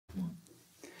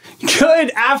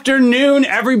Good afternoon,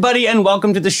 everybody, and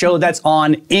welcome to the show that's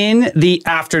on in the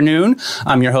afternoon.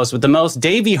 I'm your host with the most,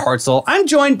 Davey Hartzell. I'm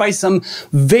joined by some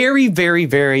very, very,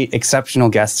 very exceptional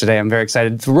guests today. I'm very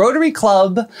excited. The Rotary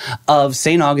Club of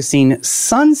St. Augustine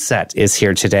Sunset is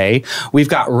here today. We've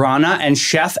got Rana and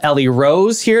Chef Ellie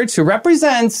Rose here to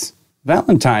represent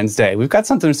Valentine's Day. We've got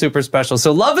something super special.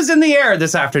 So love is in the air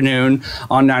this afternoon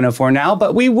on 904 Now,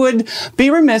 but we would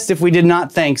be remiss if we did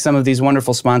not thank some of these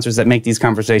wonderful sponsors that make these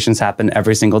conversations happen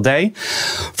every single day.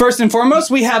 First and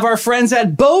foremost, we have our friends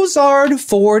at Bozard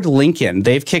Ford Lincoln.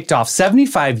 They've kicked off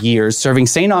 75 years serving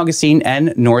St. Augustine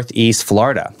and Northeast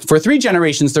Florida. For 3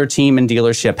 generations, their team and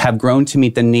dealership have grown to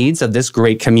meet the needs of this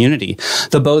great community.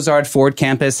 The Bozard Ford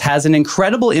campus has an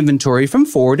incredible inventory from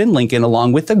Ford and Lincoln,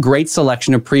 along with a great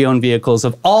selection of pre-owned vehicles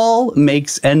of all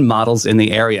makes and models in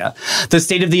the area. The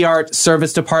state-of-the-art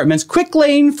service departments, quick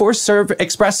lane for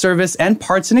express service and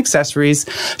parts and accessories.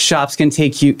 Shops can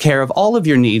take care of all of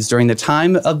your needs during the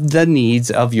time of the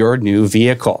needs of your new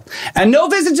vehicle. And no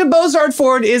visit to Bozard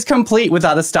Ford is complete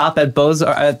without a stop at Ford's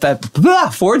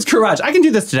Garage. I can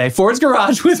do this today. Ford's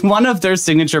Garage with one of their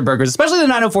signature burgers, especially the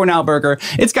 904 Now burger.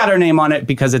 It's got our name on it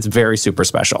because it's very super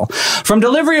special. From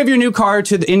delivery of your new car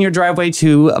in your driveway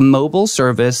to mobile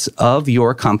service of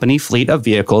your company fleet of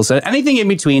vehicles, anything in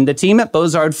between, the team at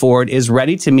Bozard Ford is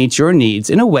ready to meet your needs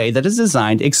in a way that is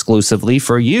designed exclusively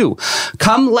for you.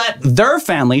 Come let their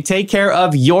family take care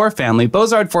of your family.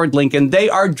 Bozard Ford Lincoln, they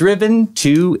are driven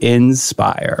to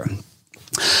inspire.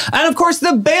 And of course,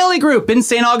 the Bailey Group. In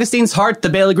St. Augustine's heart, the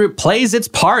Bailey Group plays its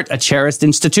part. A cherished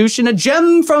institution, a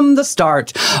gem from the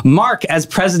start. Mark, as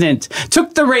president,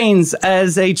 took the reins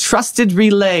as a trusted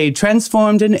relay,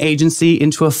 transformed an agency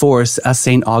into a force, a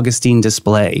St. Augustine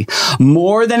display.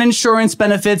 More than insurance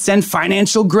benefits and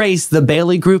financial grace, the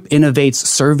Bailey Group innovates,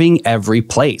 serving every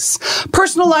place.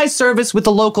 Personalized service with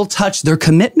a local touch, their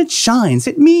commitment shines.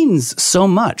 It means so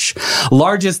much.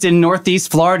 Largest in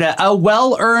Northeast Florida, a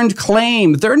well-earned claim.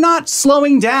 They're not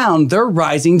slowing down. They're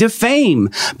rising to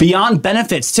fame. Beyond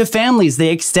benefits to families, they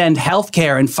extend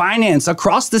healthcare and finance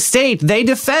across the state. They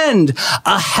defend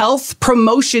a health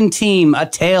promotion team, a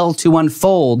tale to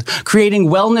unfold, creating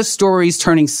wellness stories,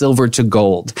 turning silver to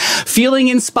gold. Feeling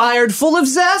inspired, full of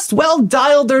zest? Well,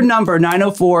 dial their number,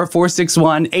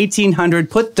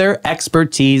 904-461-1800. Put their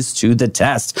expertise to the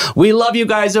test. We love you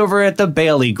guys over at the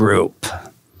Bailey Group.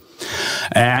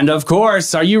 And of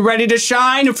course, are you ready to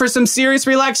shine for some serious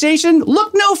relaxation?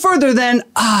 Look no further than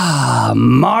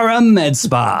Amara Med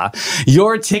Spa,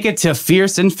 your ticket to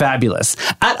fierce and fabulous.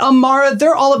 At Amara,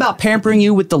 they're all about pampering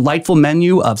you with delightful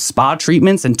menu of spa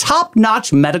treatments and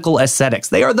top-notch medical aesthetics.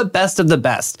 They are the best of the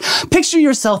best. Picture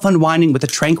yourself unwinding with a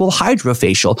tranquil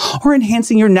hydrofacial or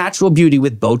enhancing your natural beauty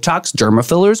with Botox,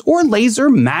 dermafillers, or laser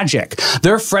magic.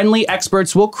 Their friendly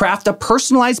experts will craft a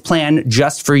personalized plan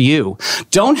just for you.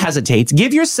 Don't hesitate.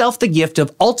 Give yourself the gift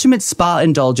of ultimate spa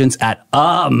indulgence at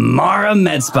Amara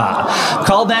Med Spa.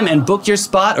 Call them and book your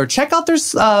spot or check out their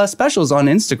specials on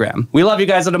Instagram. We love you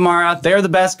guys at Amara. They're the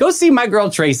best. Go see my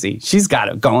girl Tracy. She's got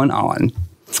it going on.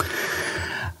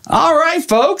 All right,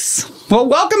 folks. Well,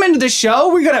 welcome into the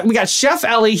show. We got Chef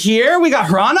Ellie here. We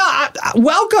got Rana.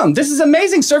 Welcome. This is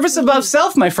amazing. Service above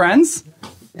self, my friends.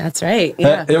 That's right.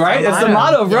 Yeah. Right? It's the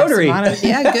motto of Rotary.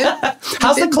 Yeah, good.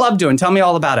 How's the club doing? Tell me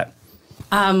all about it.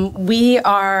 We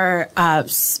are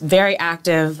very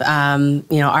active.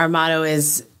 Our motto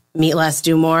is meet less,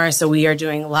 do more. So we are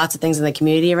doing lots of things in the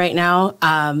community right now.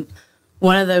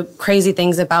 One of the crazy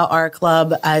things about our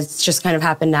club, it's just kind of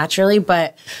happened naturally,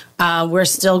 but we're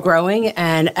still growing.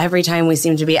 And every time we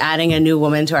seem to be adding a new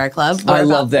woman to our club. We're I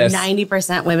love this.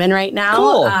 90% women right now.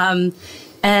 Cool.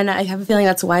 And I have a feeling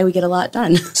that's why we get a lot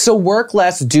done. So work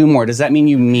less, do more. Does that mean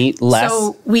you meet less?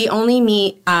 So we only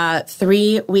meet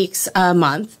 3 weeks a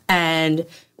month, and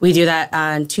we do that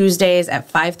on Tuesdays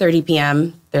at 5:30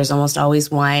 p.m. There's almost always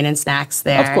wine and snacks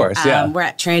there. Of course, yeah. We're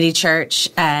at Trinity Church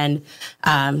and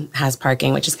has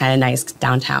parking, which is kind of nice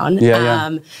downtown.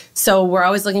 Yeah. So we're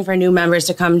always looking for new members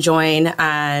to come join,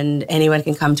 and anyone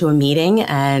can come to a meeting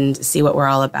and see what we're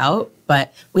all about.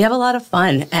 But we have a lot of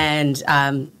fun and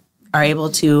are able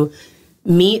to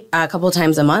meet a couple of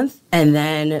times a month and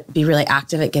then be really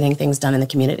active at getting things done in the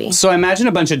community. So I imagine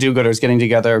a bunch of do-gooders getting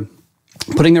together,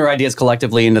 putting their ideas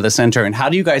collectively into the center. And how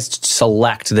do you guys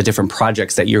select the different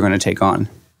projects that you're going to take on?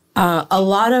 A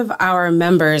lot of our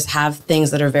members have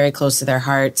things that are very close to their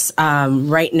hearts.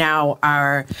 Right now,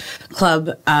 our club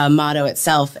motto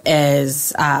itself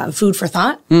is food for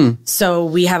thought. So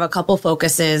we have a couple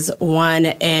focuses. One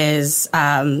is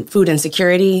food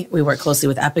insecurity. We work closely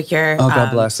with Epicure. Oh,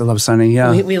 God bless. I love Sunny.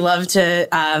 Yeah. We love to,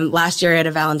 last year at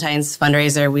a Valentines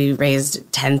fundraiser, we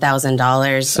raised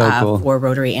 $10,000 for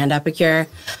Rotary and Epicure.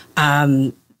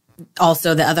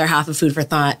 Also, the other half of Food for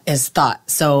Thought is thought,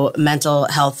 so mental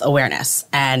health awareness.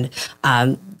 And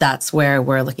that's where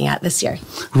we're looking at this year.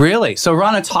 Really? So,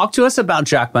 Rana, talk to us about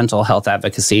Jack Mental Health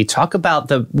Advocacy. Talk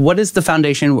about what is the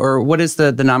foundation or what is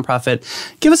the nonprofit?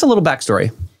 Give us a little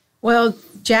backstory. Well,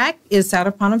 Jack is out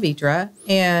of Ponte Vedra,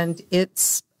 and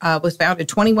it's was founded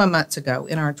 21 months ago.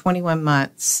 In our 21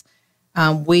 months,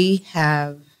 we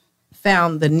have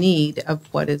found the need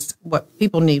of what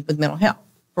people need with mental health.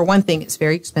 For one thing, it's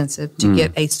very expensive to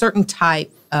get a certain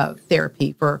type of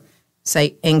therapy for,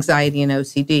 say, anxiety and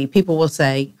OCD. People will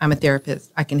say, I'm a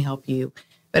therapist, I can help you.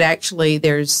 But actually,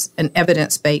 there's an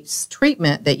evidence-based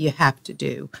treatment that you have to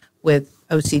do with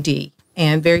OCD.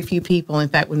 And very few people, in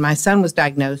fact, when my son was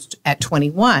diagnosed at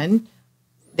 21,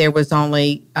 there was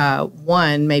only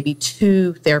one, maybe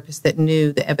two therapists that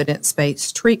knew the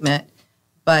evidence-based treatment.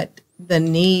 But the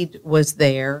need was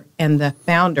there, and the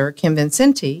founder, Kim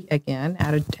Vincenti, again,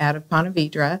 out of Ponte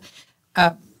Vedra,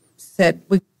 said,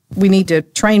 we need to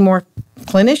train more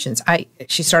clinicians.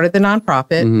 She started the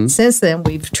nonprofit. Since then,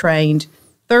 we've trained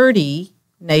 30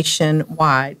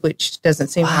 nationwide, which doesn't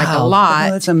seem like a lot.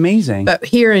 Oh, that's amazing. But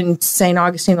here in St.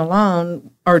 Augustine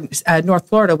alone, or North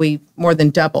Florida, we more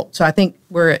than doubled. So I think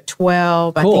we're at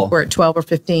 12. Cool. I think we're at 12 or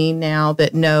 15 now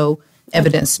that know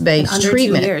evidence-based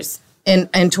treatment. 2 years.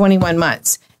 In 21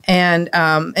 months. And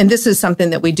this is something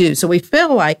that we do. So we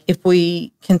feel like if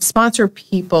we can sponsor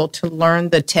people to learn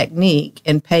the technique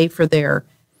and pay for their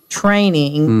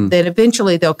training, then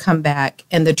eventually they'll come back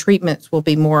and the treatments will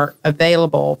be more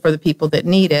available for the people that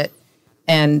need it.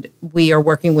 And we are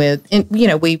working with,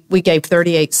 we gave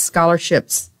 38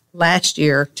 scholarships last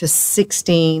year to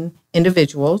 16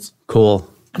 individuals. Cool.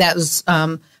 That was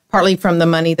partly from the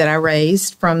money that I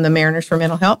raised from the Mariners for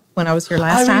Mental Health when I was here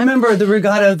last time. I remember the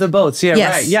regatta of the boats. Yeah,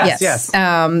 yes, right. Yes.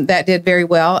 That did very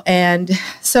well. And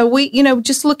so we,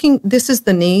 just looking, this is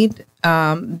the need.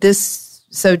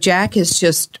 So Jack has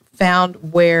just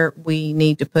found where we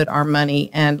need to put our money.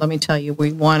 And let me tell you,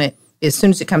 we want it. As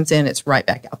soon as it comes in, it's right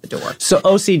back out the door. So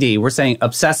OCD, we're saying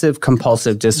obsessive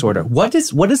compulsive disorder. What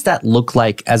does that look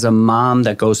like as a mom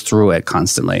that goes through it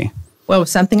constantly? Well,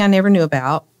 something I never knew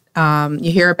about.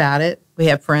 You hear about it. We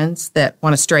have friends that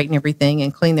want to straighten everything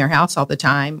and clean their house all the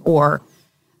time. But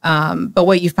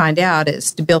what you find out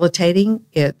is debilitating.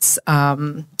 It's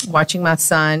watching my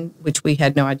son, which we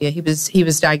had no idea. He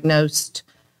was diagnosed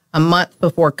a month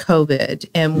before COVID,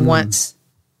 and once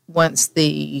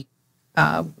the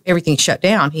everything shut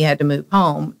down, he had to move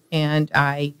home, and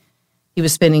he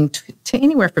was spending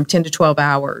anywhere from 10 to 12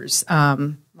 hours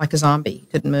like a zombie,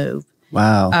 couldn't move.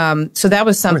 Wow. So that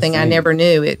was something I never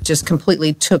knew. It just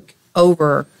completely took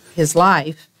over his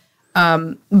life.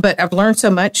 But I've learned so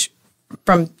much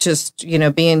from just,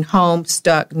 being home,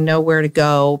 stuck, nowhere to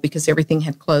go because everything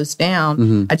had closed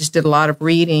down. I just did a lot of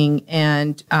reading,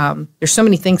 and there's so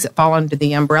many things that fall under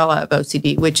the umbrella of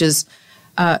OCD, which is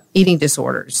eating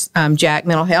disorders. Jack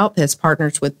Mental Health has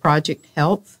partners with Project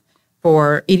Health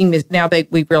for eating. Now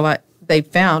we've realized they've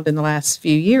found in the last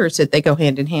few years that they go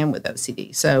hand in hand with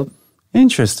OCD. So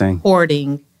interesting.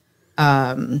 Hoarding,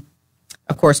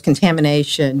 of course,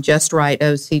 contamination, just right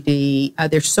OCD.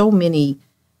 There's so many,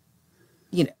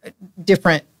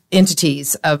 different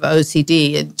entities of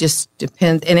OCD. It just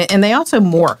depends, and they also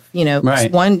morph.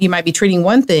 Right. One, you might be treating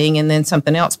one thing, and then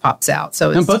something else pops out.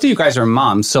 So, and both of you guys are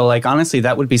moms, so honestly,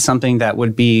 that would be something that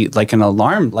would be like an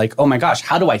alarm. Like, oh my gosh,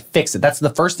 how do I fix it? That's the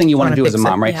first thing you want to do as a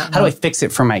mom, right? Yeah. How do I fix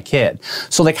it for my kid?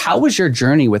 So, how was your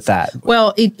journey with that?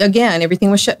 Well, again,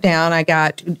 everything was shut down. I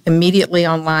got immediately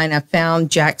online. I found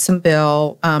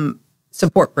Jacksonville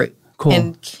support group, cool.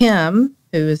 And Kim,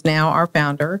 who is now our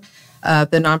founder.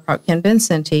 The nonprofit Kim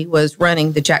Vincenti was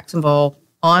running the Jacksonville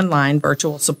online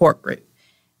virtual support group.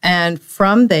 And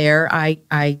from there,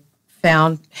 I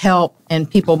found help and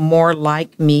people more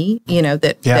like me,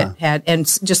 that had, and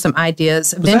just some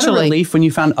ideas. Eventually, was that a relief when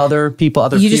you found other people,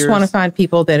 other you peers? just want to find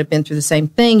people that have been through the same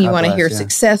thing. You want to hear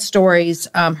success stories.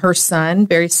 Her son,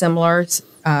 very similar,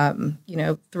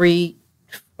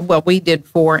 we did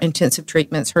 4 intensive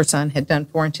treatments. Her son had done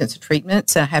 4 intensive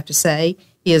treatments. I have to say,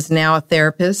 he is now a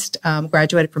therapist,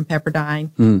 graduated from Pepperdine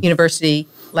University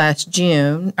last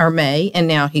June or May, and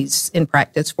now he's in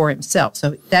practice for himself.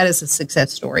 So that is a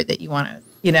success story that you want to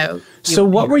So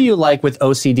what were you like with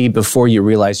OCD before you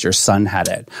realized your son had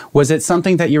it? Was it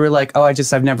something that you were like, oh,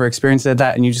 I've never experienced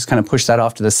that, and you just kind of pushed that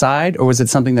off to the side? Or was it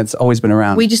something that's always been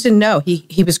around? We just didn't know.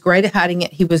 He was great at hiding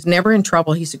it. He was never in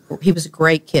trouble. He was a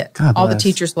great kid. All the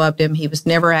teachers loved him. He was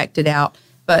never acted out.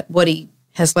 But what he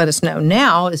has let us know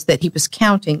now is that he was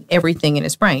counting everything in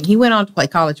his brain. He went on to play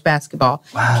college basketball,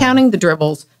 counting the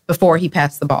dribbles before he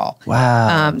passed the ball.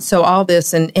 Wow. So all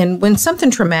this, and when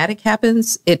something traumatic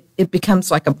happens, it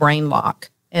becomes like a brain lock.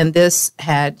 And this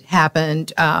had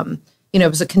happened, it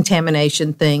was a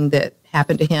contamination thing that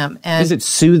happened to him. And is it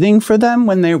soothing for them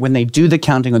when they do the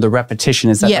counting or the repetition?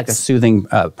 Is that like a soothing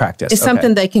practice? It's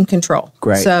something they can control.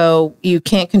 Great. So you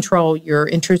can't control your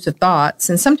intrusive thoughts.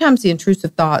 And sometimes the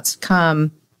intrusive thoughts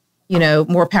come,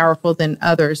 more powerful than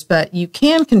others, but you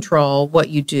can control what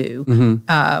you do,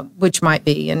 which might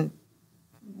be in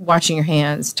washing your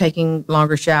hands, taking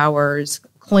longer showers,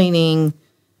 cleaning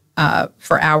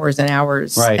for hours and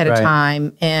hours at a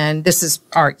time. And this is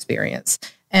our experience.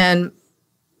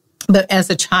 But as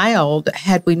a child,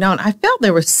 had we known, I felt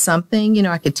there was something,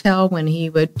 I could tell when he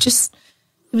was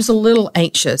a little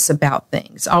anxious about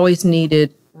things, always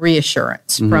needed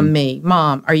reassurance from me.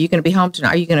 Mom, are you going to be home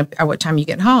tonight? What time are you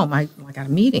getting home? I got a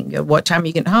meeting. What time are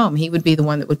you getting home? He would be the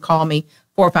one that would call me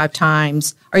 4 or 5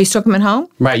 times. Are you still coming home?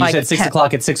 Right. You said 6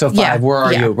 o'clock at 6:05. Yeah, where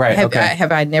are you? Right.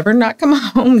 Have I never not come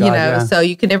home? So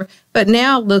you can never. But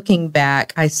now looking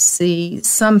back, I see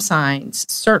some signs,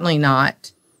 certainly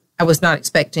not. I was not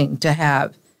expecting to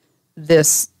have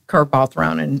this curveball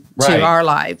thrown into our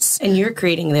lives. And you're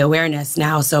creating the awareness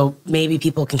now, so maybe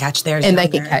people can catch theirs. And they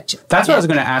can catch it. That's what I was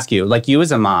going to ask you. Like you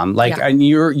as a mom, and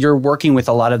you're working with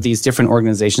a lot of these different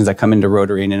organizations that come into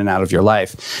Rotary and in and out of your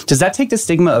life. Does that take the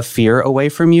stigma of fear away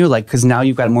from you? Like, because now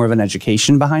you've got more of an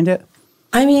education behind it?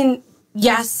 I mean,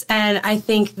 yes. And I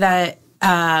think that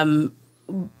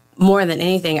more than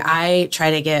anything, I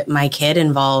try to get my kid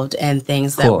involved in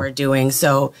things that we're doing.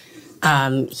 So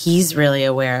he's really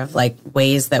aware of like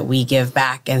ways that we give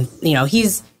back, and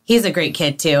he's a great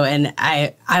kid too. And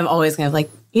I'm always kind of like,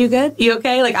 you good? You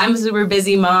okay? Like I'm a super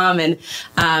busy mom and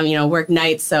work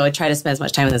nights, so I try to spend as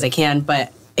much time as I can.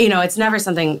 But it's never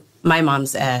something. My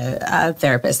mom's a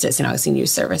therapist at St. Augustine Youth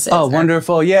Services. Oh,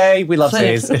 wonderful. Yay. We love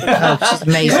Says. She's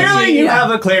amazing. Clearly you have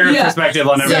a clear perspective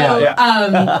on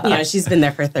everything. So, she's been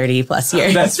there for 30 plus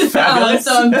years. That's fabulous.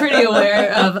 So I'm pretty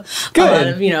aware of a lot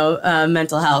of,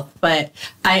 mental health. But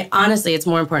honestly, it's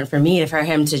more important for me for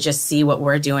him to just see what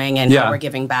we're doing and how we're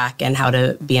giving back and how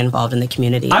to be involved in the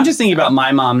community. I'm just thinking about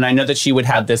my mom, and I know that she would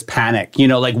have this panic,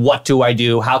 like, what do I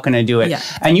do? How can I do it? Yeah.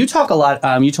 And you talk a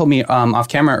lot, you told me off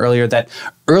camera earlier that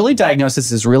early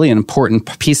diagnosis is really an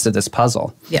important piece of this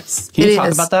puzzle. Yes. Can you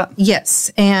talk about that?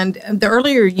 Yes. And the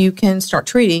earlier you can start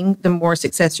treating, the more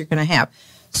success you're going to have.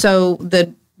 So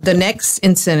the next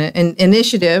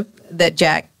initiative that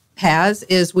Jack has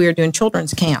is we are doing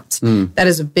children's camps. That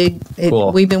is a big,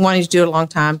 cool. We've been wanting to do it a long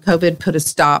time. COVID put a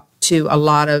stop to a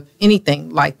lot of anything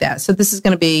like that. So this is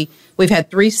going to be, we've had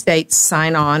 3 states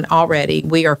sign on already.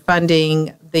 We are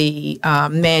funding the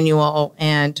manual,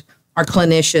 and our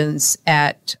clinicians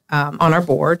on our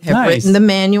board have written the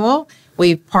manual.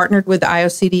 We've partnered with the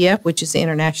IOCDF, which is the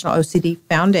International OCD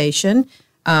Foundation.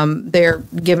 They're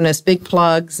giving us big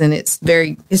plugs, and it's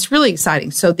really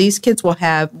exciting. So these kids will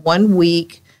have 1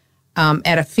 week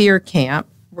at a fear camp.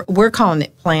 We're calling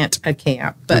it Plant a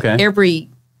Camp, but every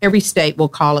state will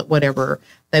call it whatever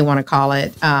they want to call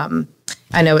it.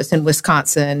 I know it's in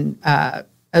Wisconsin,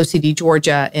 OCD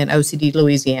Georgia, and OCD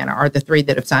Louisiana are the 3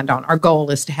 that have signed on. Our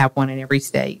goal is to have one in every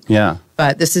state. Yeah.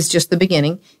 But this is just the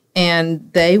beginning. And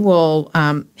they will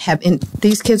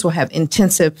these kids will have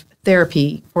intensive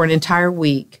therapy for an entire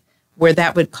week, where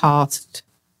that would cost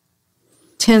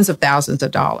tens of thousands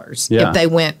of dollars if they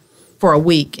went for a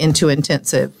week into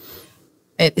intensive.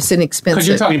 It's an expensive. Because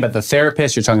you're talking about the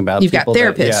therapist, you're talking about you've got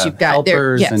therapists, you've got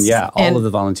helpers, and all of the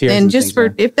volunteers. And just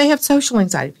if they have social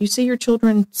anxiety, if you see your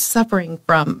children suffering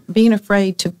from being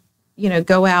afraid to,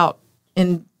 go out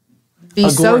and be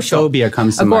social. Agoraphobia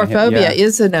comes to mind. Agoraphobia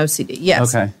is an OCD,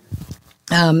 yes. Okay.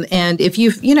 And if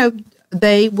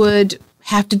they would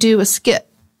have to do a skit,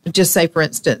 just say, for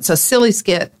instance, a silly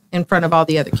skit in front of all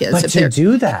the other kids. But to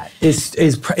do that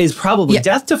is probably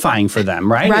death-defying for them,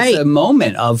 right? It's a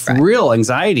moment of real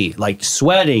anxiety, like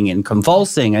sweating and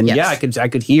convulsing. And I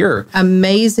could hear.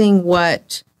 Amazing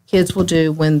what kids will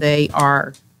do when they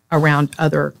are around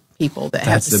other people that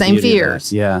have That's the the same beauty of that.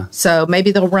 fears. Yeah. So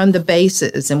maybe they'll run the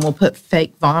bases and we'll put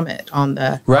fake vomit on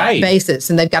the Right. bases,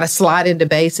 and they've got to slide into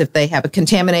base if they have a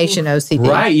contamination OCD.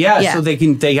 Right, yeah. So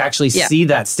they actually see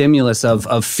that stimulus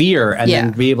of fear and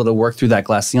then be able to work through that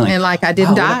glass ceiling. And like I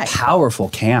didn't die. What a powerful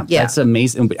camp. Yeah. That's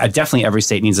amazing. Definitely every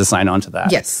state needs to sign on to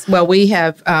that. Yes. Well, we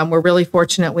have, we're really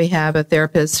fortunate. We have a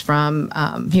therapist from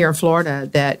here in Florida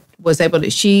that was able to,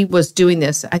 she was doing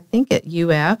this, I think at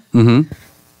UF.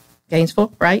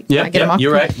 Gainesville, right? Yeah,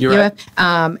 you're right. You're right.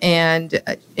 And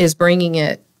is bringing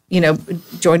it,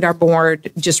 joined our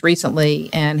board just recently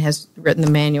and has written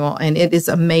the manual, and it is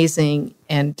amazing.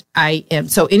 And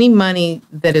so any money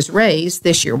that is raised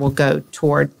this year will go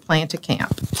toward Plant a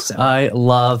Camp. So. I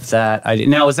love that idea.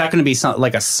 Now, is that going to be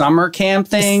like a summer camp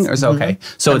thing? Or is okay?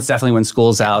 So it's definitely when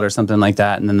school's out or something like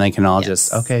that, and then they can all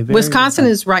just, okay. Wisconsin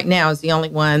is right now is the only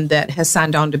one that has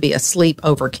signed on to be a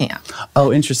sleepover camp.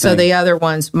 Oh, interesting. So the other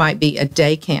ones might be a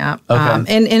day camp.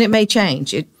 Okay. And it may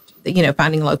change.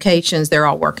 Finding locations, they're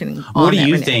all working on What do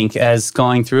you now. think as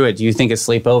going through it? Do you think a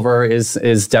sleepover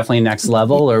is definitely next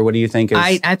level, or what do you think is?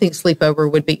 I think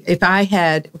sleepover would be, if I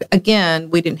had, again,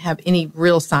 we didn't have any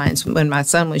real signs when my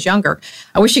son was younger.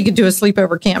 I wish he could do a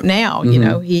sleepover camp now.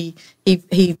 He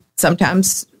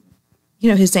sometimes,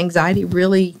 his anxiety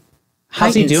really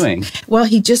How's he heightens. doing? Well,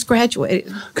 he just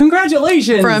graduated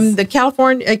Congratulations. from the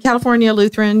California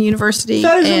Lutheran University.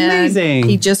 That is and amazing.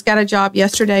 He just got a job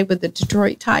yesterday with the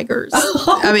Detroit Tigers.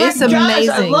 Oh it's my gosh,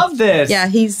 amazing. I love this. Yeah,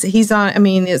 he's on. I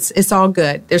mean, it's all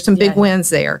good. There's some big wins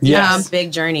there. Yes.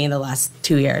 Big journey in the last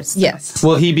 2 years. Yes.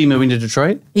 Will he be moving to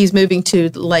Detroit? He's moving to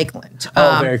Lakeland.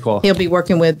 Oh, very cool. He'll be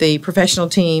working with the professional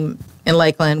team in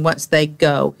Lakeland. Once they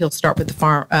go, he'll start with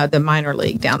the minor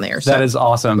league down there. So That is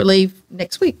awesome. we leave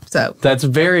next week. So That's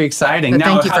very exciting. But Now,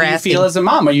 thank you how for do you asking. feel as a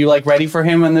mom? Are you ready for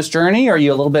him on this journey? Are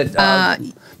you a little bit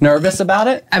nervous about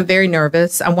it? I'm very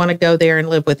nervous. I want to go there and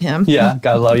live with him. Yeah,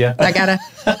 gotta love you. I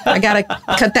gotta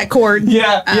cut that cord.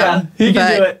 Yeah, he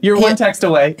can do it. You're one text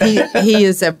away. he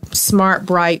is a smart,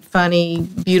 bright, funny,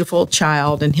 beautiful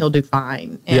child, and he'll do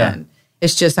fine. And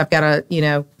it's just I've got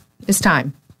to, it's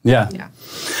time. Yeah. Yeah.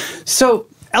 So,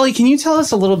 Ellie, can you tell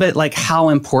us a little bit like how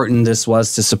important this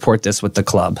was to support this with the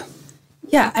club?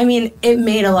 Yeah, I mean, it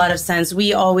made a lot of sense.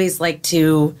 We always like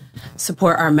to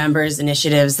support our members'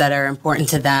 initiatives that are important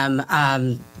to them.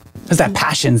 Because that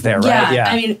passion's there, right? Yeah,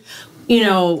 I mean,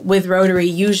 with Rotary,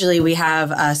 usually we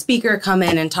have a speaker come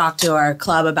in and talk to our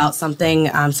club about something,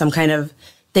 some kind of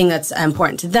thing that's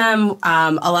important to them.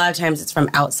 A lot of times it's from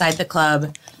outside the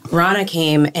club. Rana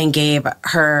came and gave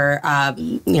her,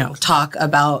 talk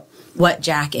about what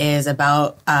Jack is,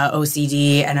 about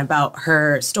OCD, and about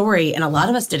her story. And a lot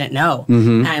of us didn't know.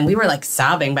 And we were like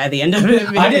sobbing by the end of it.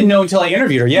 I didn't know until I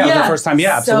interviewed her. Yeah, the first time.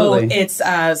 Yeah, absolutely. So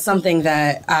it's something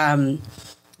that,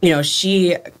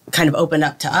 she kind of opened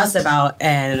up to us about.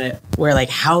 And we're like,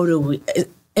 how do we,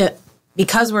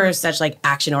 because we're such like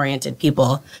action-oriented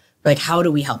people, we're like, how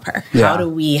do we help her? Yeah. How do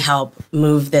we help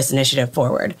move this initiative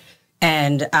forward?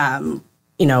 And,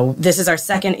 this is our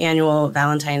second annual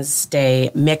Valentine's Day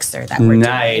mixer that we're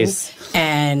doing.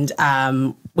 And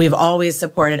we've always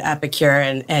supported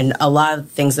Epicure and a lot of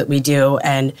things that we do.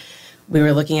 And we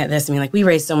were looking at this, we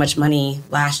raised so much money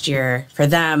last year for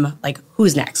them. Like,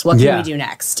 who's next? What can we do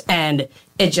next? And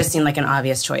it just seemed like an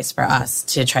obvious choice for us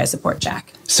to try to support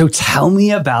Jack. So tell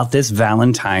me about this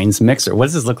Valentine's mixer. What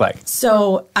does this look like?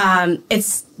 So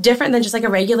it's different than just like a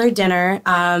regular dinner.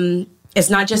 It's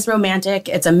not just romantic.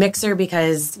 It's a mixer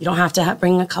because you don't have to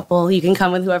bring a couple. You can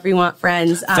come with whoever you want,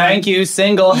 friends. Thank you,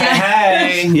 single.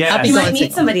 Hey. Yes. You might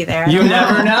meet somebody there. You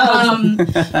never know.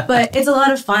 But it's a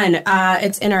lot of fun.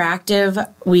 It's interactive.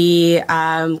 We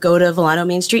go to Volano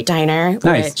Main Street Diner,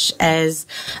 which is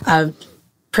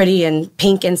pretty and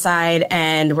pink inside,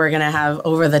 and we're going to have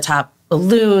over-the-top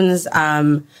balloons.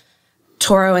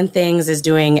 Toro and Things is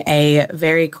doing a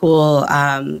very cool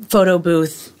photo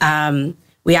booth.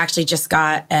 We actually just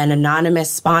got an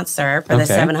anonymous sponsor for the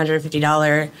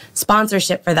 $750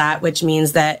 sponsorship for that, which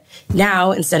means that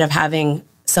now, instead of having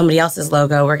somebody else's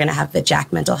logo, we're going to have the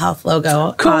Jack Mental Health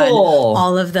logo on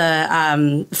all of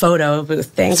the photo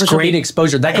booth things. It's great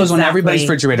exposure. That goes on everybody's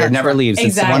refrigerator. It never leaves.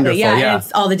 Exactly. It's wonderful. Yeah,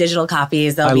 it's all the digital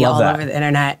copies. They'll be all over the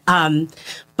internet.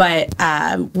 But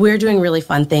we're doing really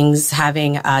fun things,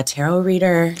 having a tarot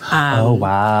reader. Oh,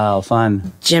 wow.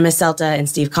 Fun. Jim Aselta and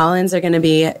Steve Collins are going to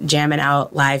be jamming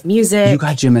out live music. You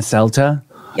got Jim Aselta?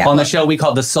 Yeah. On the show, we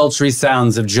call it the sultry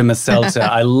sounds of Jimasota.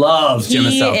 I love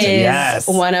Jimasota. He is Yes.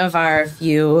 one of our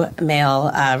few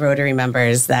male Rotary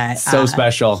members that So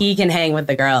special. He can hang with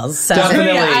the girls. So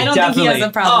Definitely. I don't think he has a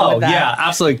problem with that. Yeah,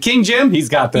 absolutely. King Jim, he's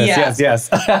got this. Yeah. Yes.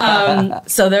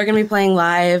 So they're going to be playing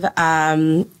live.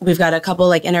 We've got a couple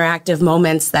like interactive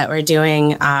moments that we're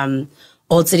doing.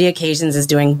 Old City Occasions is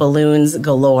doing balloons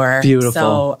galore.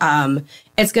 Beautiful. So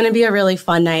it's going to be a really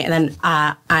fun night. And then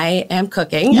I am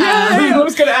cooking. I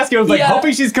was going to ask you. I was like,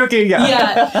 hoping she's cooking.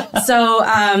 Yeah.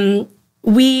 So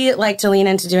we like to lean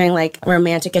into doing like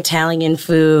romantic Italian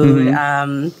food,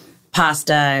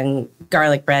 pasta and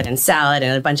garlic bread and salad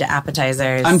and a bunch of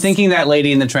appetizers. I'm thinking that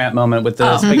Lady in the Tramp moment with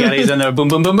the spaghettis and the boom,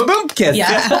 boom, boom, boom, boom kiss.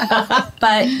 Yeah.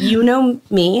 But you know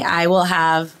me, I will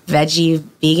have veggie,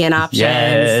 vegan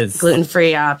options,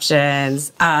 gluten-free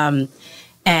options.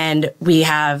 And we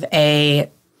have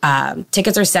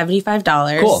tickets are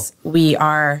 $75. Cool.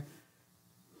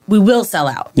 We will sell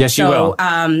out. Yes, you will.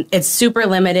 It's super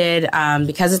limited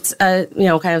because it's a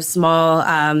kind of small,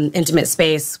 intimate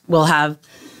space. We'll have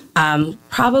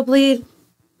probably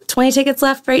 20 tickets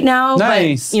left right now.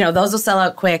 Nice. But those will sell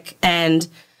out quick, and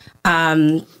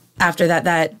after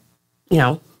that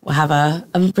we'll have a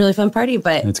really fun party.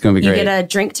 But it's going to be great. You get a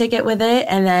drink ticket with it,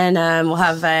 and then we'll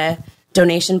have a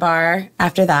donation bar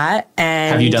after that.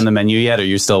 And have you done the menu yet, or are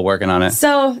you still working on it?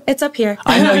 So it's up here.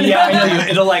 I know. Yeah, I know.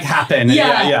 It'll like happen.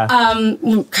 Yeah.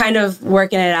 Kind of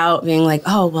working it out, being like,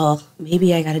 oh well,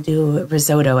 maybe I got to do a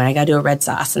risotto, and I got to do a red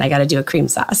sauce, and I got to do a cream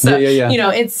sauce. So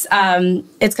it's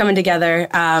coming together.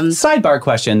 Sidebar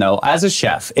question though, as a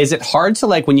chef, is it hard to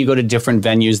like when you go to different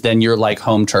venues than your like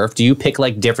home turf? Do you pick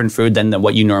like different food than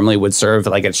what you normally would serve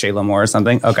like at Chez L'Amour or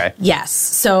something? Okay. Yes.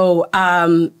 So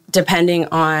depending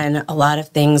on a lot of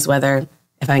things, whether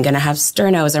if I'm going to have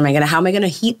sternos, or how am I going to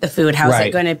heat the food? How is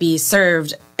it going to be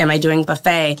served? Am I doing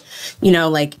buffet?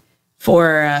 Like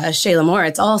for Chez L'Amour,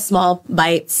 it's all small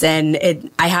bites, and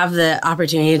I have the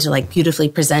opportunity to like beautifully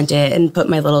present it and put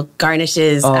my little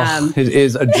garnishes. It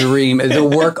is a dream. It's a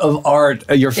work of art,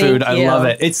 your food. I love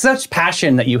it. It's such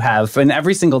passion that you have in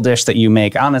every single dish that you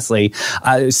make. Honestly,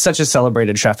 such a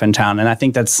celebrated chef in town. And I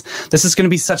think this is going to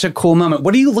be such a cool moment.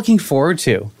 What are you looking forward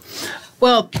to?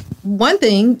 Well, one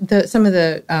thing, some of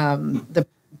the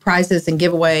prizes and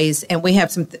giveaways, and we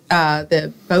have some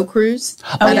the boat cruise.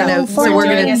 I don't know. So we're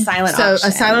doing a silent auction. So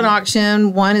a silent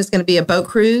auction. One is going to be a boat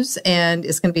cruise, and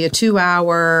it's going to be a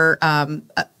 2-hour,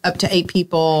 up to 8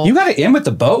 people. You got it in with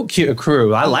the boat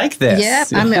crew. I like this. Yeah,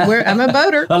 I'm a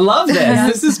boater. I love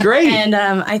this. This is great. And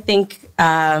I think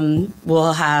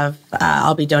we'll have.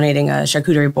 I'll be donating a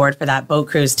charcuterie board for that boat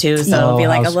cruise too. So it'll be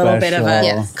like a little bit of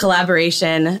a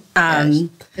collaboration.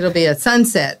 It'll be a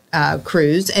sunset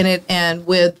cruise, and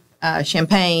with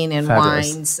champagne and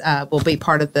Fabulous. wines will be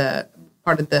part of the.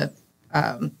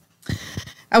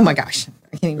 Oh my gosh.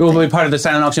 It will be part of the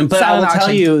silent auction. But I will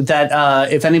tell you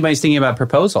that if anybody's thinking about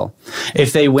proposal,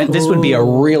 if they went, this would be a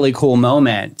really cool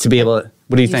moment to be able to.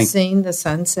 What do you think? You've seen the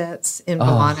sunsets in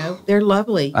Milano? They're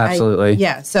lovely. Absolutely.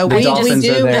 So the we dolphins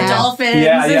do are there. have dolphins.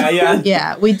 Yeah.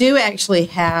 Yeah, we do actually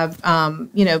have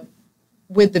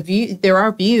with the view, there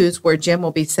are views where Jim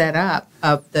will be set up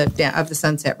of the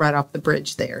sunset right off the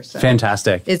bridge there. So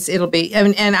fantastic. It'll be,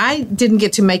 and I didn't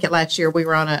get to make it last year. We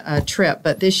were on a trip,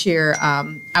 but this year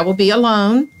I will be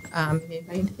alone. I'll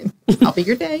be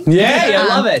your day. Yeah, I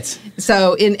love it.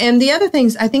 So, and the other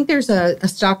things, I think there's a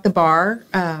Stock the Bar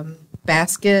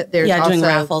basket. There's also doing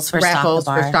raffles for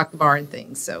Stock the Bar and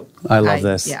things. So I love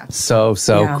this. Yeah. So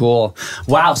cool.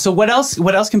 Wow. So what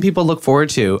else can people look forward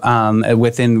to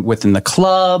within the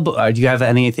club? Do you have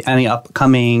any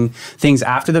upcoming things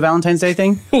after the Valentine's Day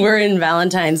thing? We're in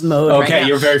Valentine's mode right now. Okay,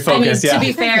 you're very focused. To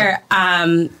be fair,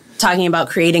 talking about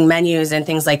creating menus and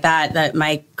things like that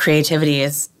my creativity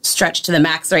is stretched to the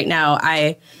max right now.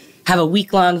 I have a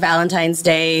week-long Valentine's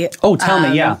Day. Oh, tell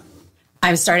me, yeah.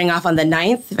 I'm starting off on the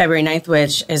 9th, February 9th,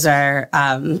 which is our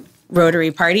Rotary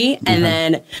party. And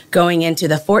then going into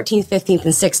the 14th, 15th,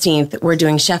 and 16th, we're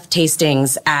doing chef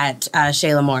tastings at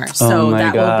Chez L'Amour. So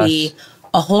that will be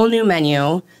a whole new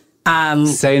menu.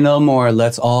 Say no more.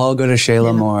 Let's all go to Chez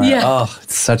L'Amour. Yeah. Oh,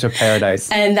 it's such a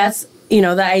paradise. And that's,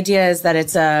 the idea is that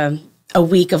it's a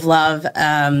week of love.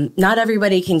 Not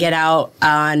everybody can get out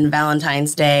on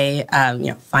Valentine's Day,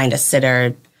 find a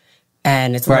sitter,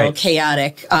 and it's a little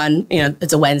chaotic on,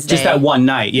 it's a Wednesday. Just that one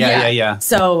night. Yeah.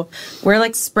 So we're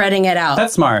like spreading it out.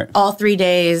 That's smart. All 3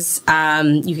 days.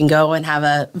 You can go and have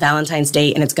a Valentine's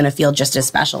date, and it's going to feel just as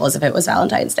special as if it was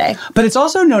Valentine's Day. But it's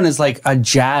also known as like a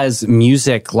jazz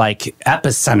music like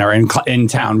epicenter in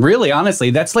town. Really,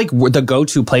 honestly, that's like the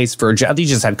go-to place for jazz. You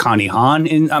just had Connie Hahn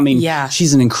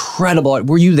she's an incredible.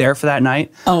 Were you there for that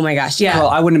night? Oh my gosh, yeah. Girl,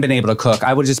 I wouldn't have been able to cook.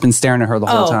 I would have just been staring at her the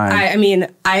whole time.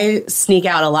 I sneak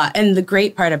out a lot. And the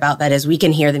great part about that is we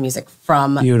can hear the music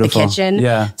from the kitchen.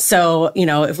 Yeah. So,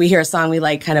 if we hear a song, we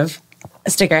like kind of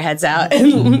stick our heads out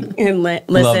and listen.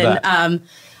 Love that.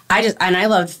 I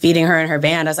loved feeding her and her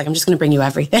band. I was like, I'm just going to bring you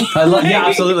everything. Yeah,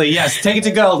 absolutely. Yes. Take it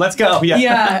to go. Let's go.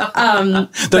 Yeah.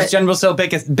 Those General Tso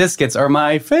biscuits are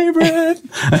my favorite.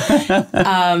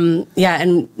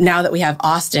 And now that we have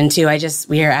Austin too,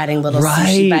 we are adding little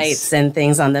sushi bites and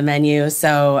things on the menu.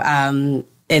 So,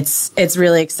 it's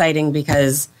really exciting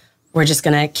because we're just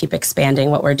going to keep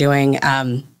expanding what we're doing.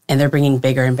 And they're bringing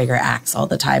bigger and bigger acts all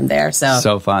the time there.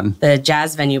 So fun. The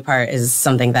jazz venue part is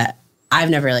something that I've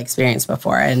never really experienced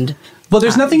before. And well,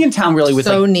 there's nothing in town really with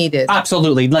so needed.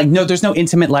 Absolutely. There's no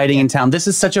intimate lighting in town. This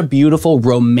is such a beautiful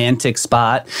romantic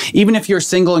spot. Even if you're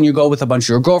single and you go with a bunch of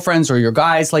your girlfriends or your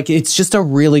guys, it's just a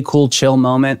really cool, chill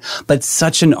moment, but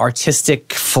such an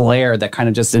artistic flair that kind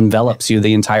of just envelops you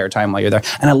the entire time while you're there.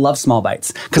 And I love small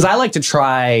bites because I like to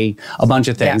try a bunch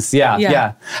of things.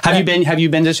 Yeah. Have you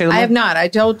been to Shayla? I have not. I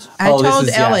told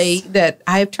Ellie that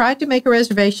I have tried to make a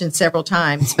reservation several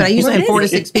times, but I usually have 4 to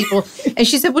 6 people. And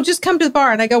she said, well, just come to the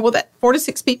bar. And I go, well, that 4 to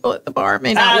 6 people at the bar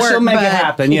may not work. She'll make it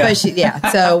happen, yeah.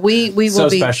 So we will so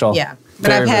be special. Yeah. But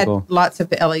I've had lots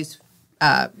of Ellie's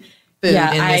food,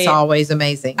 and it's always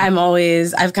amazing.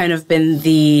 I've kind of been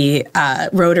the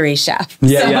Rotary chef.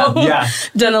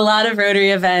 Done a lot of Rotary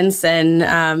events, and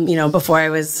before I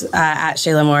was at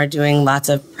Shayla Moore doing lots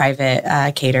of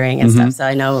private catering and stuff. So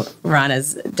I know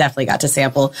Rana's definitely got to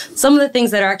sample some of the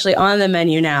things that are actually on the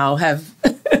menu now have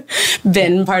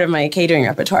been part of my catering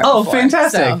repertoire. Oh, before.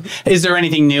 fantastic! So, is there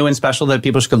anything new and special that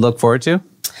people should look forward to?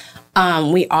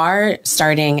 We are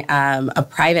starting a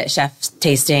private chef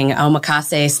tasting,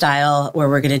 omakase style, where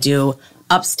we're going to do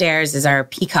upstairs is our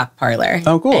peacock parlor.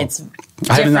 Oh, cool. It's different.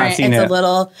 I have not seen it. It's a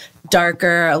little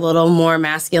darker, a little more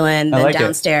masculine than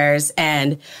downstairs.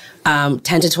 And 10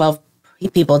 to 12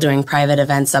 people doing private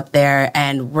events up there.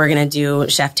 And we're going to do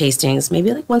chef tastings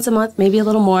maybe like once a month, maybe a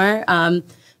little more.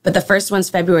 But the first one's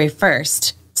February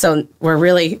 1st. So we're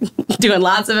really doing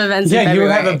lots of events in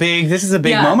February. You have this is a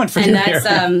big moment for you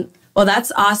here. Well,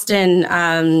 that's Austin.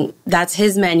 That's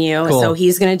his menu. Cool. So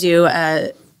he's going to do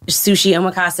a sushi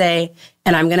omakase,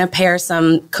 and I'm going to pair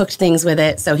some cooked things with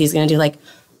it. So he's going to do like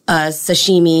a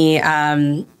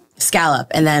sashimi scallop,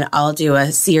 and then I'll do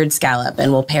a seared scallop,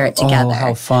 and we'll pair it together. Oh,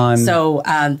 how fun. So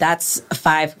that's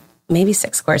 5, maybe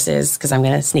 6 courses, because I'm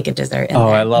going to sneak a dessert in there.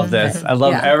 I love this. I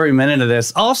love every minute of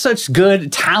this. All such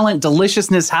good talent,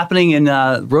 deliciousness happening in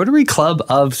Rotary Club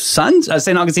of St.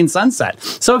 Augustine Sunset.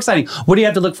 So exciting. What do you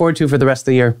have to look forward to for the rest of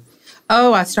the year?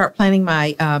 Oh, I start planning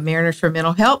my Mariners for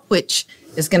Mental Health, which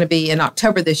is going to be in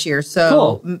October this year.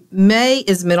 So cool. May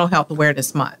is Mental Health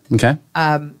Awareness Month. Okay.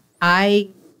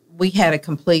 We had a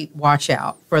complete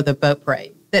washout for the boat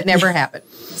parade. That never happened.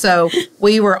 So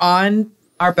we were on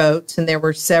our boats, and there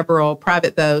were several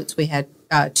private boats. We had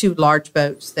 2 large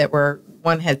boats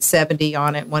one had 70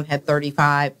 on it, one had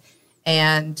 35,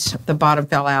 and the bottom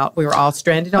fell out. We were all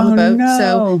stranded on the boat. No.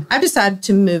 So I decided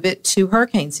to move it to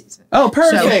hurricane season. Oh,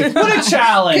 perfect. What a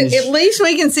challenge. At least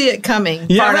we can see it coming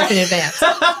far enough in advance.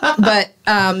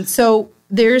 But so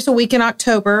there's a week in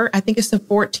October. I think it's the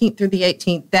 14th through the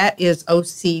 18th. That is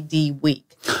OCD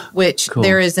week, which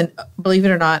there is, believe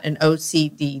it or not, an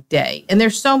OCD day. And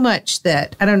there's so much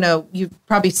that, I don't know, you've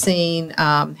probably seen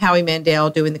Howie Mandel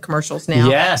doing the commercials now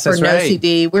for No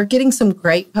OCD. We're getting some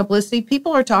great publicity.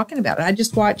 People are talking about it. I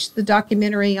just watched the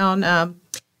documentary on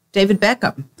David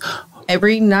Beckham.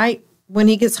 Every night when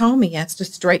he gets home, he has to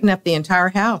straighten up the entire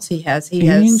house. He has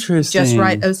just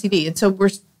right OCD. And so we're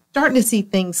starting to see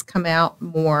things come out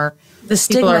more. The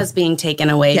stigma is being taken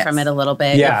away from it a little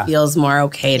bit. Yeah. It feels more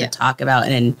okay to talk about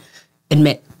and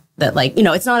admit that,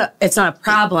 it's not a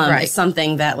problem. Right. It's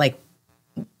something that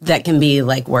that can be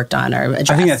worked on or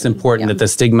addressed. I think that's important that the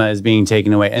stigma is being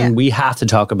taken away, and we have to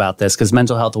talk about this because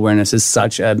mental health awareness is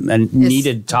such a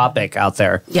needed topic out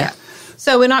there. Yeah.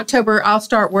 So in October, I'll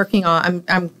start working on.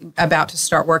 I'm about to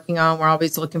start working on. We're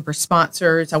always looking for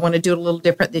sponsors. I want to do it a little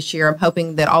different this year. I'm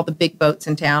hoping that all the big boats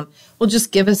in town will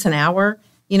just give us an hour,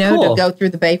 to go through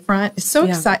the bayfront. It's so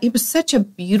exciting. It was such a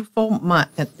beautiful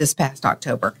month this past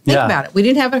October. Think about it. We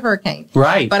didn't have a hurricane,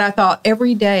 right? But I thought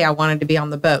every day I wanted to be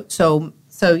on the boat. So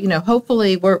So,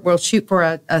 hopefully we'll shoot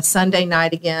for a Sunday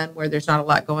night again where there's not a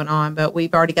lot going on, but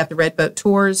we've already got the Red Boat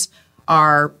Tours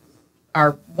are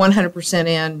 100%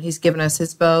 in. He's given us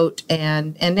his boat,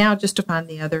 and now just to find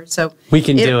the others. So we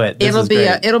can do it.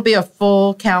 It'll be a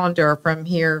full calendar from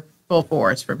here, full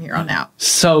force from here on out.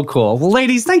 So cool. Well,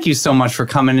 ladies, thank you so much for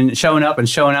coming and showing up and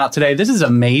showing out today. This is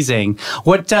amazing.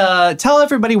 Tell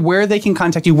everybody where they can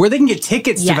contact you, where they can get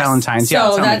tickets to Valentines.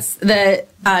 So the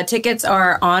tickets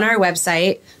are on our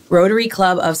website, Rotary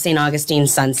Club of St. Augustine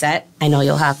Sunset. I know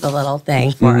you'll have the little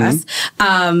thing for us.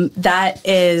 That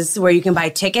is where you can buy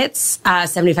tickets,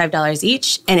 $75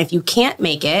 each. And if you can't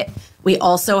make it, we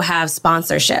also have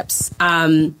sponsorships.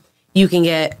 You can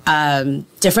get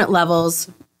different levels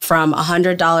from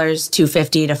 $100 to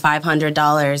 $50 to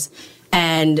 $500.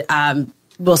 And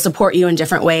we'll support you in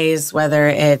different ways, whether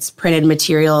it's printed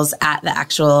materials at the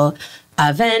actual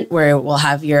event where we'll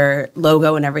have your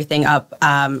logo and everything up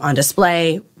on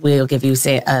display. We'll give you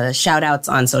shout outs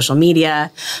on social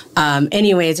media,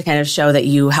 any way to kind of show that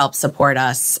you help support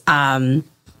us.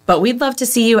 But we'd love to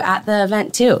see you at the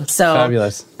event too. So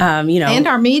fabulous. And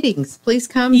our meetings. Please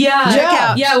come. Check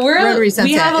out Rotary Sunset.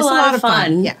 We have a lot of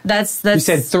fun. Yeah. That's you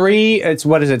said 3. It's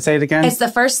what is it? Say it again. It's the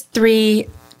first 3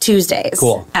 Tuesdays.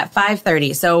 Cool. At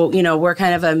 5:30. So we're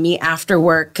kind of a meet after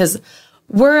work because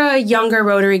we're a younger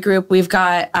Rotary group. We've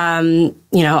got, our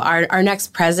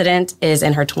next president is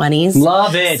in her 20s.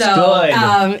 Love it. So,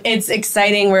 good. It's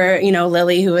exciting. We're,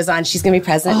 Lily, who is on, she's going to be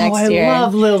president next year. I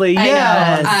love Lily.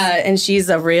 Yes. And she's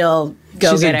a real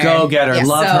go-getter. She's a go-getter. Yes.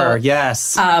 Love her.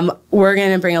 Yes. We're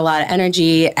going to bring a lot of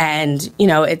energy and,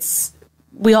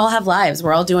 we all have lives.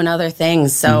 We're all doing other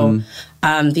things. So,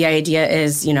 the idea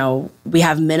is, we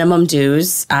have minimum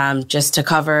dues just to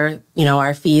cover,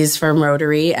 our fees from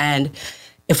Rotary. And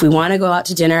if we want to go out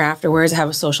to dinner afterwards, have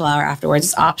a social hour afterwards,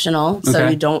 it's optional. So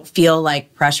you don't feel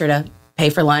like pressure to pay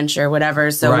for lunch or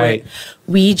whatever. So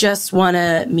we just want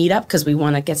to meet up because we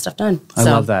want to get stuff done. I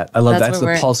love that. I love that. It's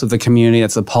the pulse of the community.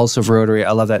 It's the pulse of Rotary.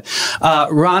 I love that.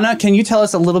 Rana, can you tell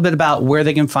us a little bit about where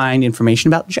they can find information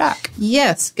about Jack?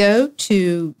 Yes. Go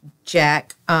to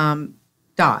Jack hang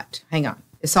on.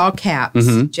 It's all caps,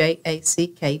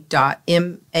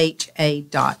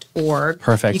 JACK.MHA.org.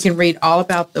 Perfect. You can read all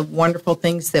about the wonderful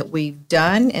things that we've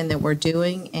done and that we're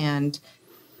doing, and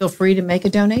feel free to make a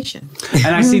donation.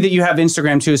 And I see that you have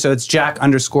Instagram too, so it's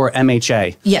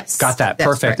Jack_MHA. Yes. Got that.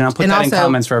 Perfect. Correct. And I'll put that in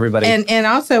comments for everybody. And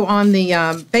also on the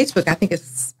Facebook, I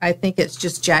think it's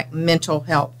just Jack Mental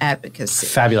Health Advocacy.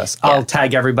 Fabulous. Yeah. I'll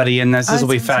tag everybody in this. This will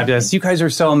be fabulous. You guys are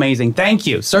so amazing. Thank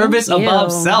you. Service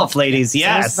above self, ladies.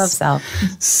 Yes. Service above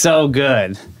self. So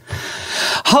good.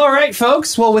 All right,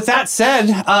 folks. Well, with that said,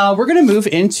 we're going to move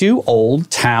into Old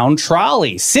Town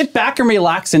Trolley. Sit back and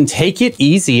relax and take it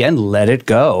easy and let it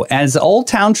go. As Old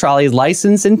Town Trolley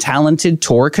licensed and talented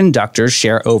tour conductors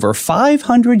share over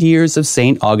 500 years of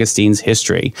St. Augustine's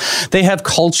history. They have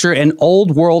culture and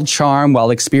old world charm while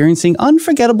experiencing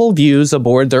unforgettable views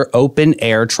aboard their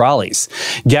open-air trolleys.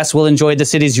 Guests will enjoy the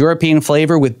city's European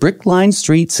flavor with brick-lined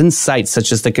streets and sights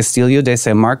such as the Castillo de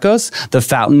San Marcos, the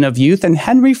Fountain of Youth, and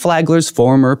Henry Flagler's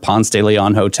former Ponce de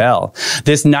Leon Hotel.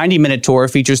 This 90-minute tour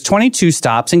features 22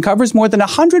 stops and covers more than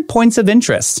 100 points of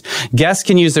interest. Guests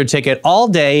can use their ticket all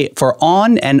day for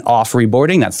on and off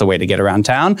reboarding. That's the way to get around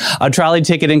town. A trolley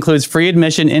ticket includes free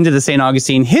admission into the St.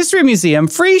 Augustine History Museum,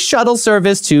 free shuttle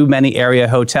service to many area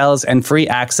hotels, and free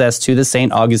access to the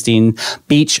St. Augustine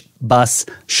Beach Bus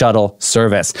Shuttle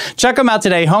Service. Check them out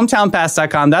today,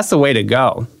 hometownpass.com. That's the way to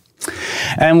go.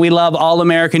 And we love All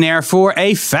American Air for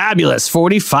a fabulous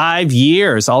 45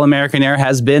 years. All American Air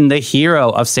has been the hero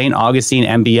of St. Augustine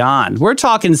and beyond. We're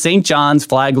talking St. John's,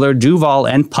 Flagler, Duval,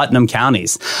 and Putnam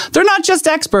counties. They're not just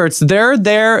experts. They're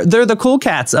the cool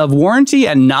cats of warranty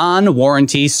and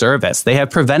non-warranty service. They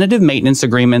have preventative maintenance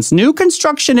agreements, new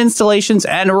construction installations,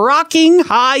 and rocking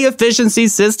high-efficiency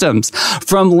systems.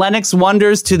 From Lennox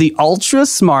Wonders to the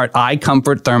ultra-smart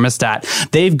iComfort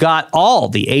thermostat, they've got all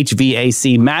the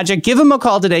HVAC magic. Give them a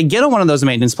call today. Get on one of those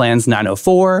maintenance plans,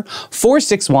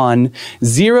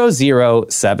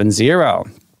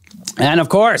 904-461-0070. And of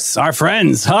course, our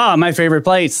friends, my favorite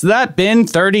place, that Bin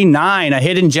 39, a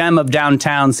hidden gem of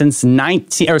downtown since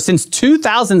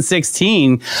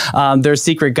 2016. Their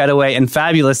secret getaway and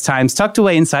fabulous times tucked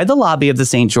away inside the lobby of the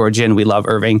St. George Inn. We love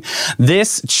Irving.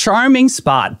 This charming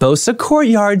spot boasts a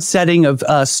courtyard setting of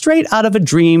straight out of a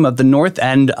dream of the north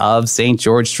end of St.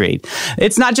 George Street.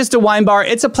 It's not just a wine bar.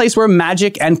 It's a place where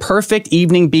magic and perfect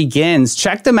evening begins.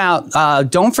 Check them out.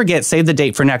 Don't forget, save the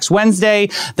date for next Wednesday.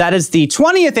 That is the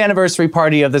 20th anniversary anniversary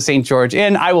party of the St. George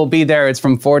Inn. I will be there. It's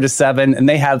from 4 to 7, and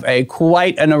they have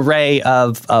quite an array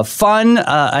of fun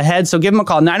ahead. So give them a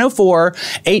call,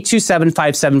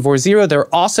 904-827-5740.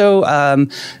 They're also,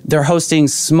 they're hosting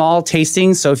small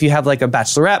tastings. So if you have like a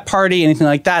bachelorette party, anything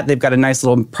like that, they've got a nice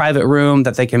little private room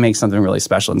that they can make something really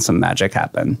special and some magic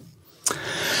happen.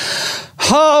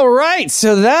 All right,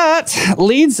 so that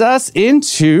leads us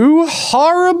into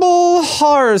horrible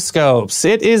horoscopes.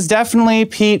 It is definitely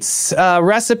Pete's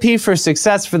recipe for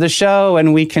success for the show,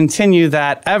 and we continue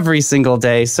that every single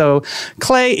day. So,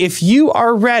 Clay, if you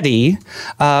are ready,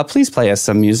 please play us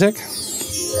some music.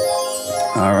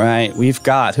 All right, we've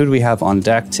got, who do we have on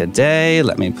deck today?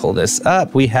 Let me pull this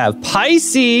up. We have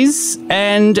Pisces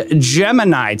and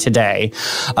Gemini today.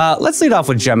 Let's lead off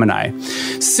with Gemini.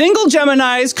 Single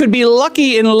Geminis could be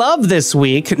lucky in love this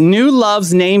week. New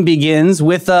love's name begins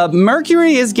with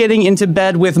Mercury is getting into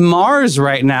bed with Mars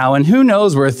right now, and who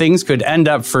knows where things could end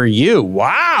up for you.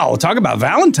 Wow, talk about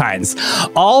Valentines.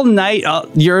 All night,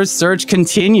 your search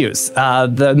continues.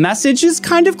 The message is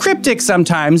kind of cryptic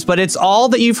sometimes, but it's all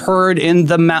that you've heard in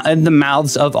the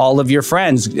mouths of all of your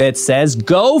friends. It says,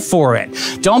 go for it.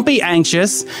 Don't be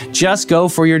anxious. Just go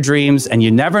for your dreams, and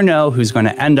you never know who's going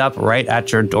to end up right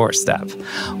at your doorstep.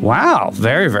 Wow,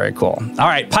 very, very cool. All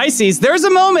right, Pisces, there's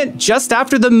a moment just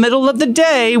after the middle of the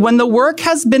day when the work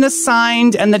has been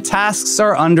assigned and the tasks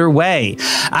are underway.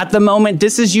 At the moment,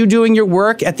 this is you doing your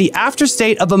work at the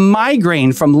afterstate of a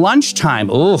migraine from lunchtime.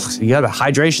 Ooh, you got a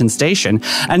hydration station.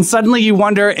 And suddenly you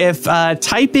wonder if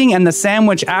typing and the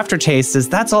sandwich aftertaste is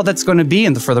that's all that's going to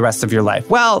be for the rest of your life.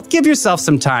 Well, give yourself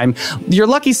some time. Your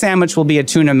lucky sandwich will be a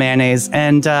tuna mayonnaise,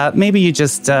 and maybe you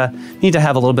just need to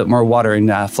have a little bit more water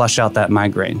and flush out that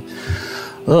migraine.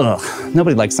 Ugh,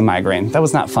 nobody likes a migraine. That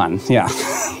was not fun. Yeah.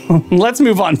 Let's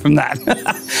move on from that.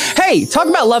 Hey, talk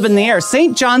about love in the air.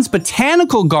 St. John's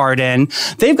Botanical Garden,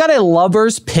 they've got a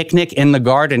lover's picnic in the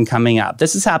garden coming up.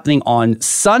 This is happening on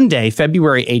Sunday,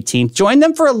 February 18th. Join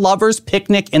them for a lover's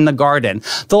picnic in the garden.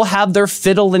 They'll have their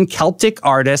fiddle and Celtic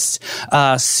artist,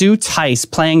 Sue Tice,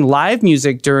 playing live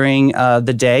music during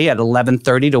the day at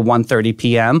 11:30 to 1:30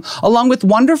 p.m., along with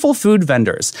wonderful food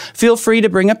vendors. Feel free to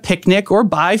bring a picnic or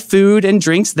buy food and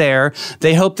drinks there.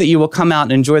 They hope that you will come out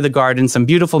and enjoy the garden, some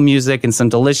beautiful music and some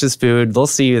delicious food. They'll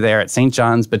see you there at St.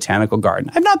 John's Botanical Garden.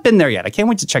 I've not been there yet. I can't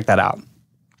wait to check that out.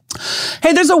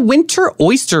 Hey, there's a winter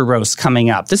oyster roast coming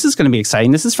up. This is going to be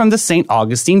exciting. This is from the St.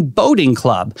 Augustine Boating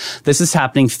Club. This is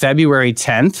happening February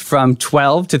 10th from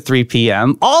 12 to 3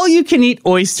 p.m. All you can eat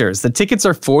oysters. The tickets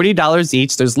are $40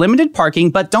 each. There's limited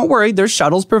parking, but don't worry, there's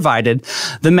shuttles provided.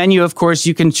 The menu, of course,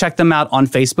 you can check them out on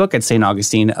Facebook at St.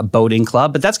 Augustine Boating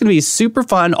Club, but that's going to be super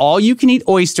fun. All you can eat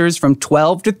oysters from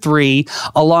 12 to 3,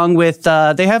 along with,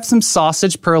 they have some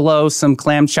sausage perlo, some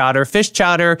clam chowder, fish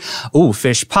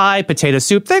pie, potato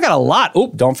soup. They got a lot.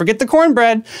 Oh, don't forget the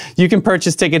cornbread. You can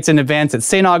purchase tickets in advance at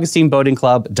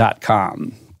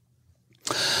staugustineboatingclub.com.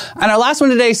 And our last one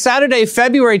today, Saturday,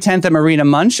 February 10th at Marina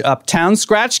Munch, Uptown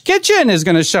Scratch Kitchen is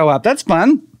going to show up. That's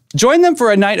fun. Join them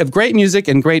for a night of great music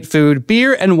and great food,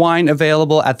 beer and wine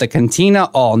available at the Cantina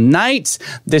all night.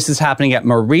 This is happening at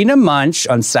Marina Munch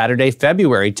on Saturday,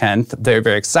 February 10th. Very,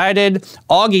 very excited.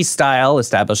 Augie style,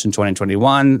 established in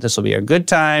 2021. This will be a good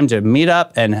time to meet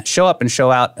up and show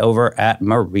out over at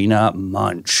Marina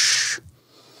Munch.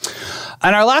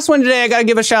 And our last one today, I got to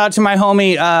give a shout out to my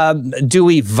homie,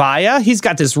 Dewey Vaya. He's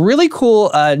got this really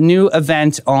cool new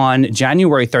event on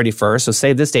January 31st. So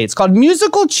save this date. It's called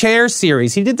Musical Chair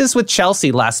Series. He did this with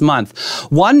Chelsea last month.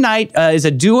 One night is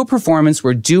a duo performance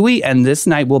where Dewey and this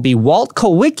night will be Walt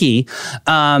Kowicki,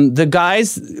 the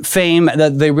guy's fame,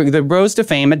 the rose to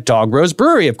fame at Dog Rose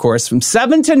Brewery, of course. From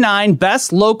 7 to 9,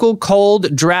 best local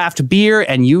cold draft beer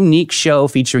and unique show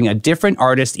featuring a different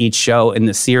artist each show in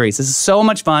the series. This is so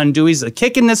much fun. Dewey's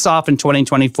kicking this off in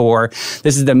 2024.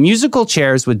 This is the Musical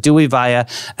Chairs with Dewey Vaya,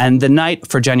 and the night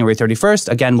for January 31st,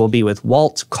 again, will be with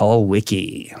Walt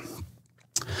Kowicki.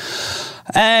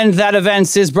 And that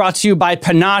event is brought to you by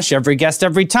Panache, every guest,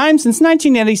 every time. Since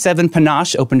 1987,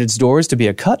 Panache opened its doors to be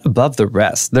a cut above the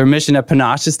rest. Their mission at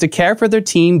Panache is to care for their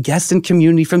team, guests, and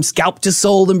community from scalp to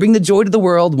soul and bring the joy to the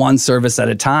world one service at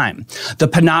a time. The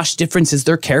Panache difference is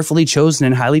their carefully chosen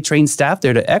and highly trained staff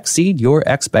there to exceed your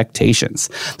expectations.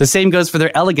 The same goes for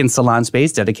their elegant salon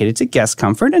space dedicated to guest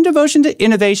comfort and devotion to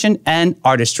innovation and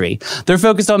artistry. They're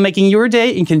focused on making your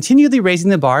day and continually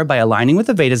raising the bar by aligning with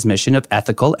Aveda's mission of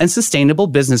ethical and sustainable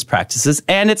business practices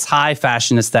and its high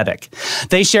fashion aesthetic.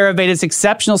 They share Aveda's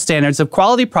exceptional standards of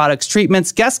quality products,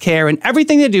 treatments, guest care, and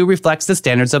everything they do reflects the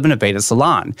standards of an Aveda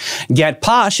salon. Get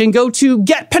posh and go to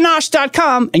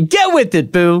getpanache.com and get with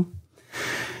it, boo.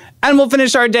 And we'll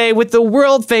finish our day with the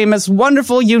world-famous,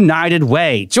 wonderful United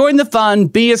Way. Join the fun,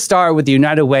 be a star with the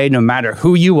United Way no matter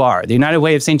who you are. The United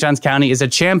Way of St. Johns County is a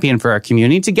champion for our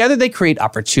community. Together, they create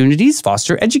opportunities,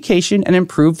 foster education, and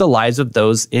improve the lives of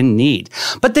those in need.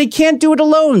 But they can't do it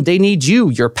alone. They need you,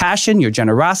 your passion, your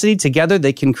generosity. Together,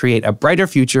 they can create a brighter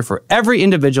future for every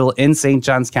individual in St.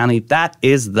 Johns County. That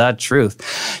is the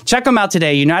truth. Check them out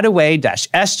today,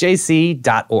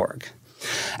 unitedway-sjc.org.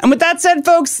 And with that said,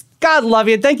 folks, God love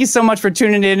you. Thank you so much for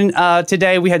tuning in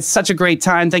today. We had such a great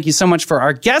time. Thank you so much for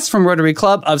our guests from Rotary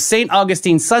Club of St.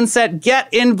 Augustine Sunset.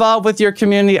 Get involved with your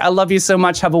community. I love you so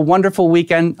much. Have a wonderful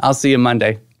weekend. I'll see you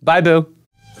Monday. Bye, boo.